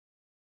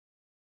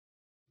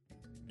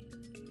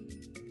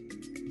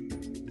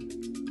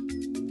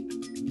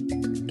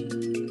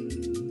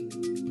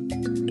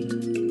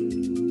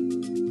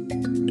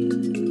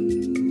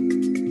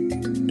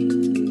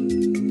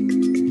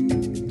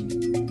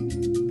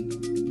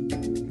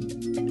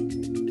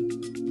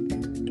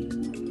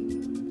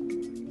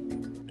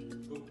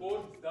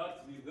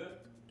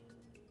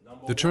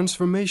The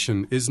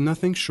transformation is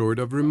nothing short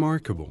of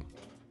remarkable.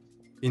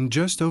 In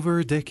just over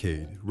a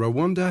decade,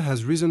 Rwanda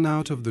has risen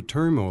out of the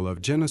turmoil of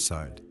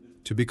genocide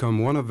to become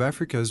one of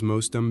Africa's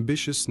most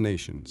ambitious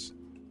nations.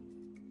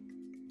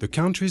 The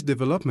country's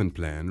development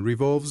plan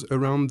revolves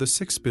around the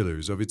 6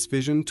 pillars of its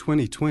Vision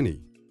 2020,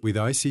 with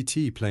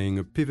ICT playing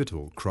a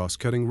pivotal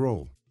cross-cutting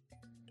role.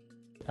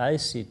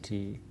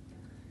 ICT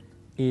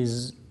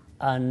is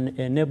an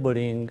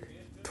enabling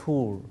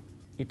tool.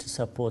 It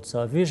supports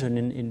our vision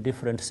in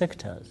different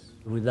sectors.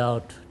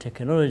 Without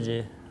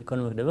technology,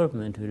 economic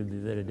development will be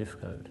very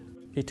difficult.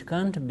 It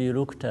can't be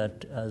looked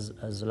at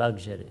as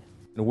luxury.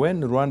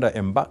 When Rwanda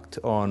embarked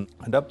on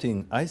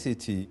adopting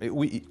ICT,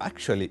 we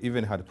actually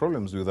even had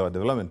problems with our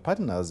development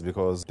partners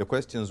because the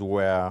questions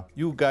were,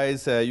 you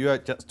guys, you are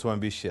just too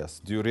ambitious.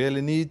 Do you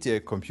really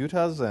need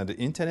computers and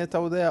internet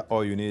out there,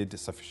 or you need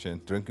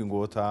sufficient drinking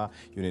water,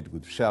 you need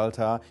good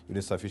shelter, you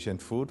need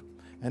sufficient food?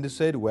 And they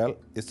said, well,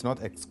 it's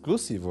not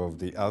exclusive of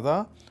the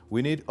other.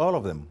 We need all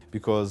of them.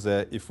 Because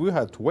if we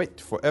had to wait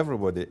for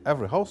everybody,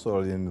 every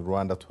household in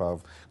Rwanda to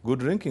have good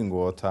drinking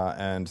water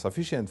and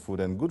sufficient food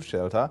and good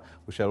shelter,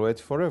 we shall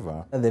wait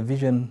forever. The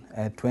Vision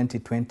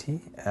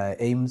 2020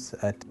 aims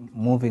at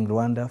moving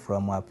Rwanda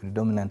from a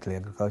predominantly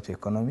agricultural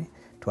economy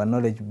to a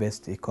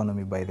knowledge-based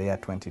economy by the year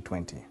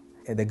 2020.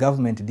 The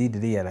government did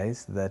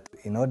realize that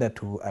in order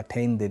to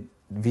attain the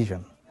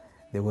vision,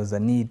 there was a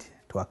need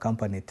to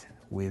accompany it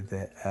with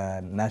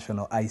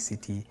national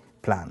ICT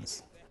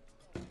plans.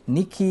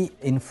 NICI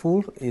in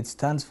full, it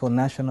stands for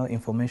National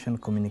Information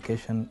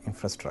Communication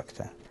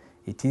Infrastructure.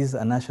 It is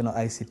a national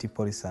ICT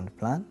policy and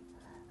plan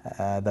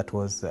that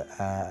was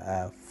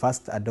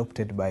first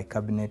adopted by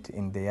Cabinet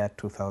in the year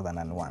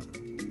 2001.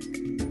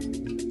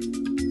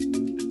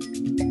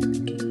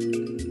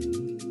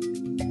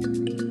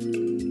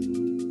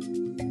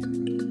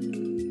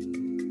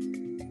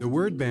 The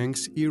World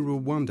Bank's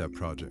eRwanda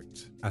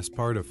project, as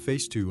part of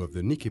Phase 2 of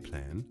the NICI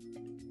plan,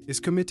 is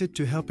committed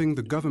to helping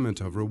the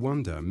government of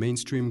Rwanda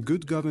mainstream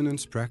good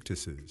governance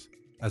practices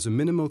as a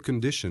minimal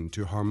condition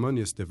to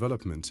harmonious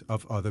development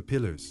of other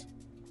pillars.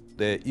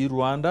 The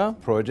eRwanda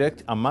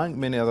project, among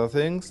many other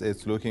things,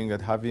 is looking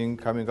at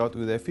coming out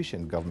with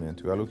efficient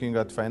government. We are looking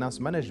at finance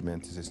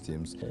management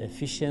systems.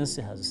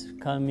 Efficiency has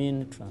come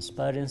in,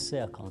 transparency,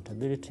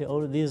 accountability,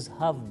 all these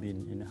have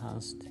been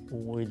enhanced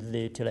with the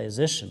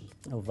utilization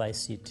of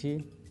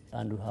ICT,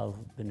 and we have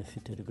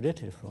benefited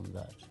greatly from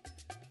that.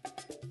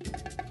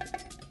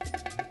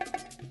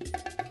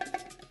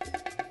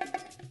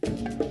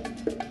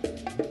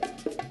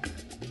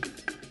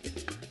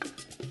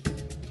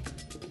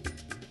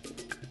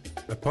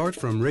 Apart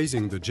from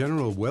raising the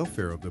general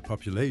welfare of the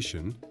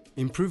population,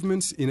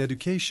 improvements in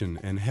education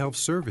and health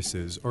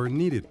services are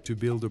needed to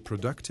build a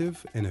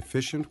productive and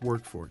efficient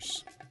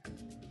workforce.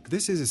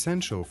 This is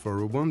essential for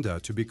Rwanda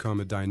to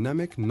become a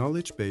dynamic,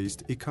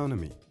 knowledge-based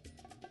economy.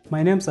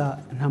 My name's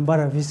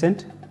Ntambara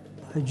Vincent.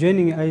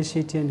 Joining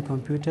ICT and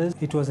computers,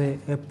 it was a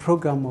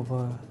program of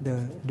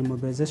the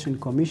Demobilization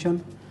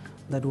Commission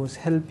that was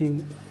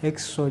helping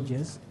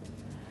ex-soldiers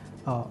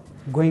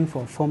going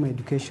for formal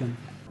education.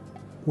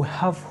 We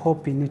have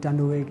hope in it, and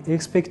we're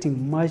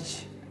expecting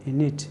much in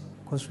it,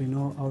 because we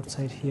know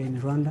outside here in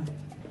Rwanda,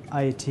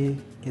 IT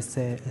is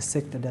a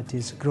sector that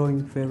is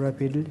growing very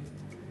rapidly,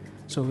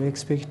 so we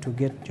expect to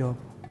get jobs.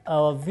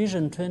 Our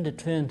Vision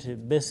 2020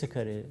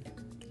 basically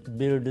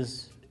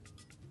builds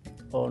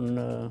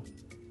on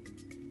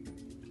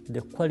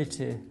the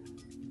quality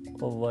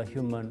of our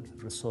human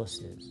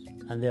resources,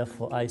 and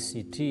therefore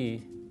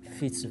ICT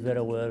fits very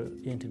well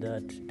into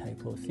that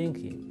type of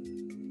thinking.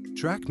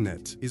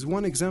 TrackNet is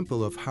one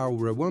example of how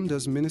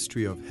Rwanda's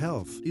Ministry of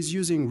Health is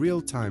using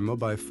real-time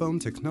mobile phone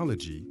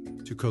technology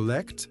to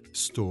collect,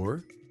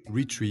 store,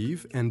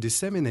 retrieve and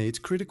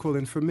disseminate critical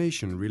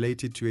information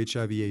related to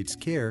HIV/AIDS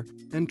care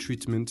and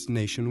treatment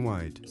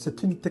nationwide.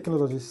 C'est une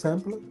technologie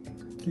simple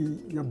qui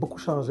a beaucoup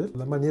changé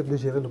la manière de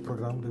gérer le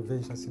programme de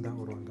VIH/SIDA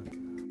au Rwanda.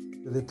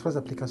 Il y a les 3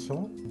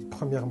 applications.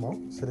 Premièrement,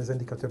 c'est les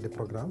indicateurs des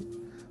programmes.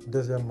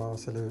 Deuxièmement,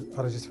 c'est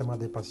l'enregistrement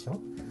des patients.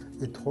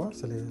 Et 3,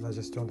 c'est la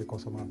gestion des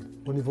consommables.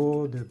 Au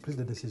niveau de prise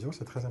de décision,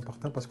 c'est très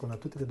important parce qu'on a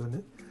toutes les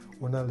données.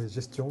 On a les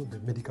gestions des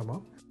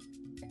médicaments.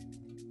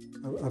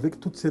 Avec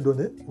toutes ces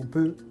données, on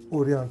peut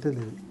orienter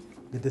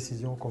les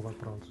décisions qu'on va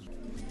prendre.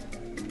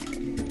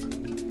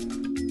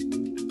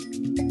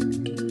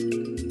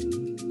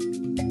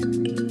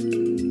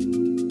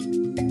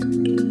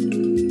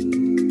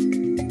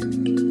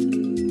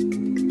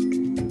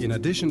 In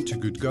addition to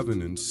good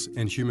governance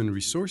and human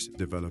resource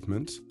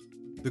development,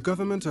 the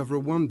government of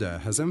Rwanda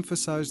has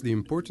emphasized the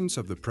importance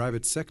of the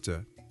private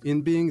sector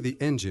in being the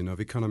engine of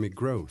economic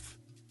growth.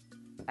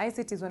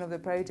 ICT is one of the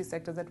priority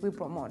sectors that we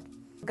promote.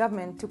 The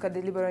government took a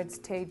deliberate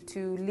step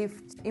to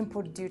lift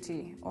import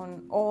duty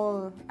on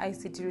all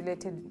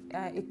ICT-related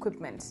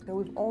equipment. So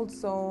we've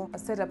also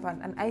set up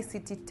an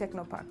ICT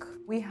technopark.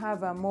 We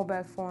have a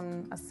mobile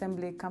phone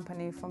assembly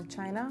company from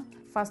China,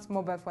 first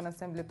mobile phone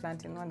assembly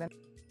plant in Rwanda.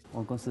 我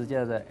们公司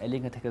叫做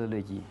eLink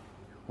Technology，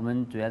 我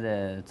们主要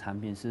的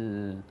产品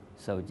是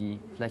手机、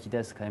Flash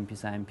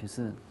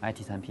Disk、MP3、MP4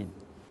 IT 产品。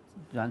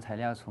原材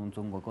料从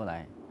中国过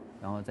来，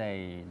然后在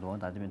卢旺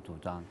达这边组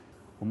装。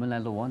我们来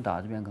卢旺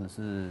达这边可能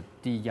是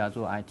第一家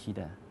做 IT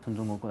的，从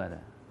中国过来的。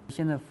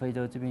现在非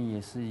洲这边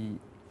也是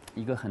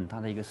一个很大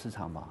的一个市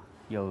场吧，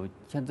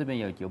像这边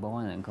有900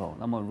万人口，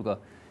那么如果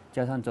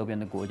加上周边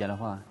的国家的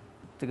话，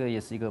这个也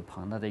是一个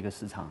庞大的一个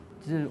市场。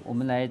就是我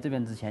们来这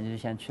边之前，就是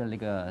先去了那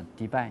个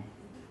迪拜，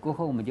过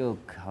后我们就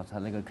考察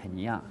那个肯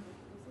尼亚，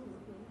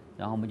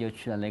然后我们就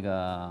去了那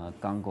个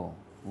刚果、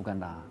乌干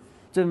达。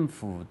政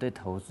府对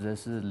投资的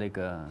是那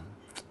个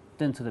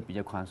政策的比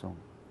较宽松，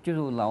就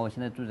是拿我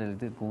现在住在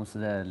这个公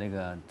司的那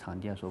个场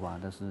地来说吧，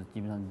都是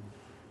基本上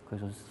可以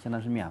说是相当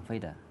是免费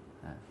的，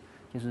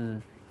就是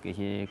给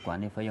些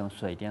管理费用、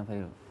水电费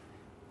用。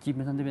基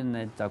本上这边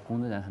来找工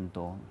作人很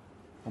多，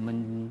我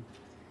们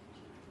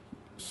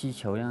需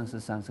求量是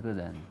30个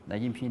人，来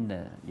应聘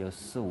的有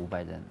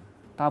400-500人，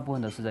大部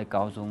分都是在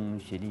高中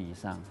学历以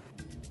上。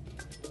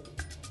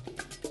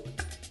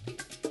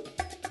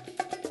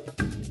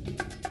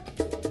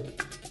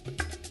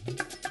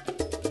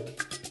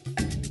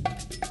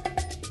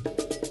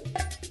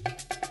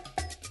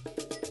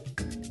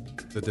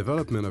The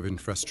development of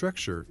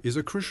infrastructure is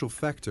a crucial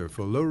factor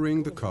for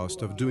lowering the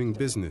cost of doing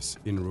business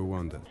in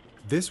Rwanda.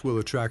 This will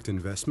attract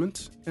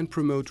investment and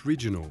promote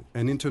regional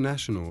and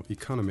international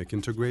economic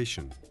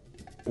integration.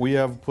 We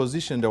have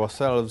positioned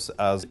ourselves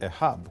as a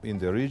hub in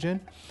the region,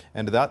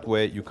 and that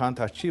way you can't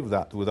achieve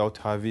that without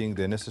having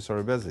the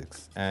necessary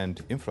basics, and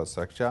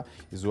infrastructure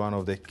is one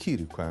of the key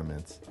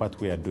requirements.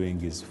 What we are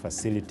doing is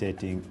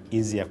facilitating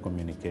easier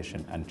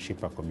communication and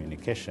cheaper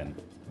communication.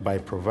 By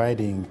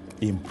providing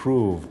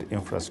improved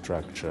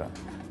infrastructure,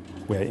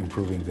 we are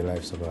improving the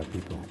lives of our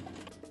people.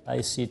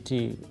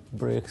 ICT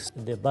breaks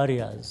the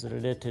barriers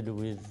related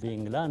with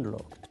being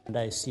landlocked. And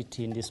ICT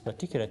in this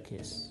particular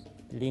case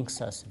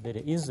links us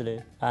very easily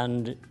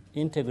and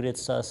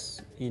integrates us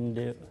in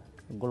the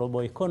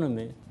global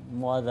economy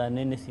more than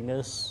anything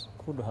else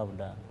could have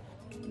done.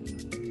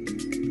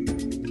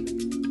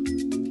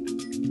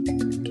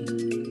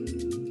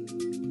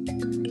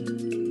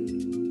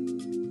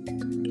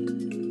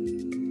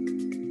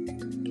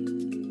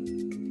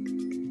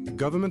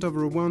 The Government of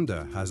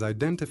Rwanda has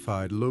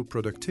identified low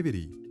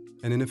productivity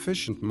and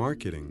inefficient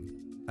marketing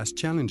as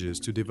challenges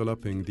to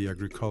developing the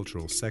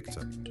agricultural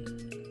sector.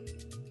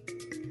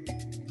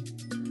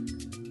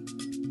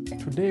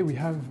 Today we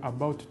have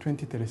about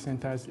 20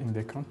 telecenters in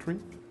the country.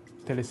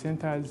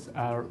 Telecenters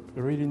are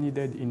really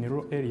needed in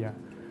rural area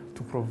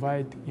to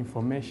provide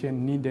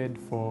information needed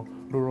for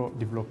rural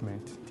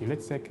development.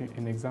 Let's take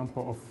an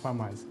example of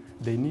farmers.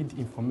 They need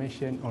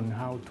information on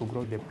how to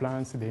grow the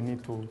plants, they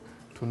need to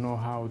know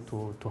how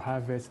to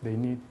harvest, they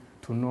need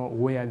to know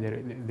where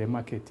the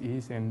market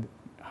is and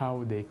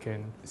how they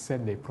can sell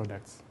their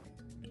products.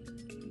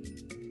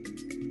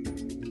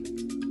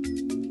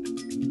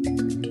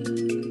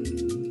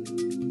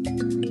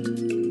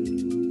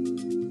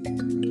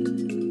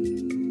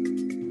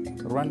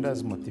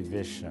 Rwanda's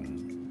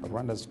motivation,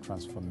 Rwanda's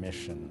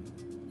transformation,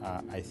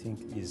 I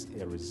think is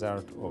a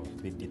result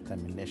of the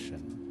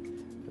determination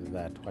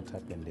that what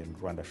happened in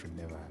Rwanda should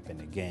never happen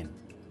again.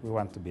 We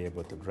want to be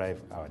able to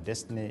drive our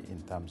destiny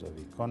in terms of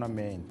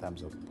economy, in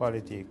terms of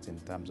politics, in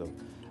terms of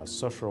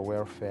social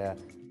welfare.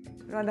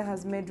 Rwanda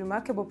has made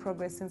remarkable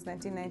progress since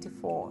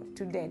 1994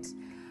 to date.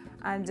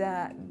 And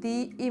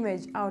the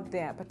image out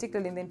there,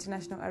 particularly in the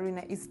international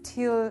arena, is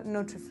still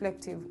not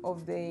reflective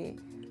of the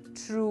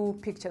true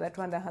picture that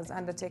Rwanda has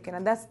undertaken,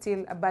 and that's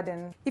still a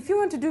burden. If you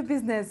want to do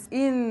business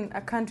in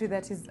a country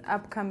that is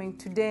upcoming,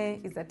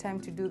 today is the time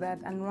to do that,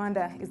 and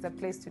Rwanda is the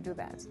place to do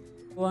that.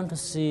 We want to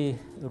see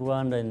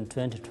Rwanda in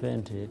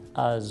 2020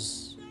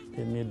 as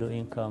a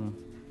middle-income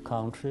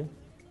country.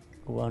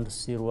 We want to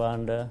see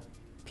Rwanda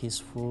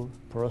peaceful,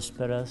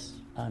 prosperous,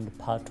 and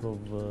part of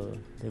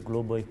the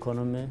global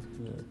economy,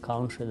 a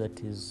country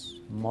that is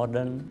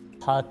modern,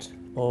 part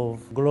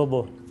of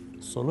global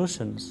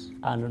solutions,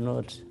 and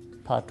not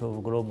part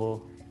of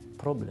global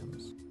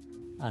problems.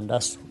 And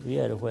that's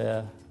really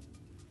where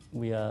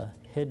we are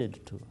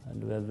headed to,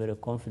 and we are very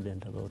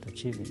confident about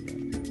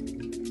achieving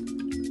that.